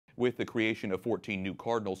With the creation of 14 new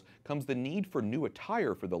cardinals comes the need for new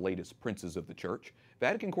attire for the latest princes of the church.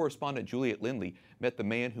 Vatican correspondent Juliet Linley met the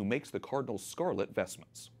man who makes the cardinals' scarlet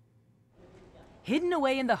vestments. Hidden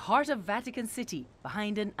away in the heart of Vatican City,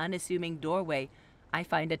 behind an unassuming doorway, I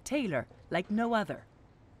find a tailor like no other.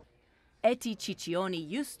 Eti Ciccioni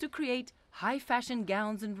used to create high-fashion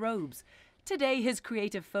gowns and robes. Today, his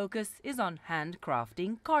creative focus is on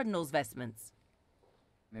handcrafting cardinals' vestments.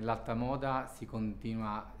 Nell'alta moda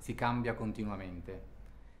si cambia continuamente.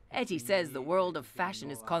 Eti says the world of fashion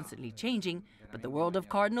is constantly changing, but the world of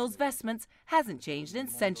cardinals' vestments hasn't changed in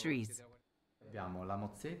centuries.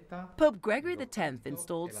 Pope Gregory X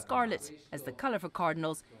installed scarlet as the color for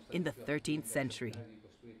cardinals in the 13th century.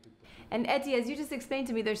 And Eti, as you just explained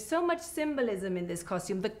to me, there's so much symbolism in this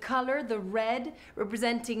costume. The color, the red,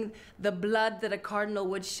 representing the blood that a cardinal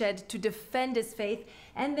would shed to defend his faith.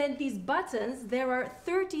 And then these buttons, there are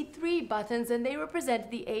 33 buttons, and they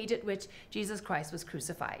represent the age at which Jesus Christ was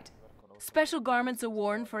crucified. Special garments are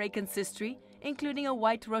worn for a consistory, including a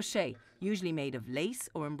white rochet, usually made of lace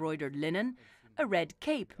or embroidered linen, a red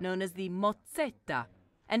cape known as the mozzetta,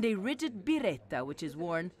 and a rigid biretta, which is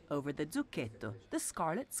worn over the zucchetto, the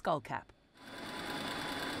scarlet skullcap.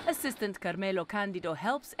 Assistant Carmelo Candido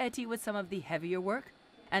helps Eti with some of the heavier work,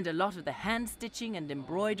 and a lot of the hand-stitching and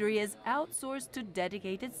embroidery is outsourced to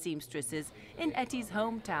dedicated seamstresses in Eti's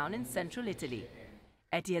hometown in central Italy.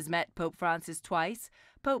 Eti has met Pope Francis twice.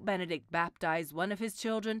 Pope Benedict baptized one of his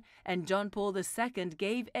children, and John Paul II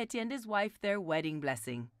gave Eti and his wife their wedding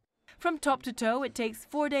blessing. From top to toe, it takes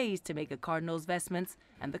 4 days to make a cardinal's vestments,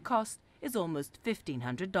 and the cost is almost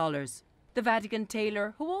 $1,500. The Vatican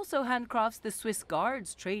tailor, who also handcrafts the Swiss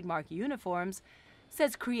Guards' trademark uniforms,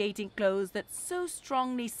 says creating clothes that so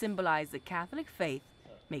strongly symbolize the Catholic faith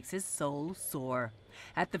makes his soul soar.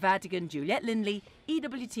 At the Vatican, Juliet Linley,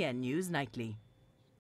 EWTN News Nightly.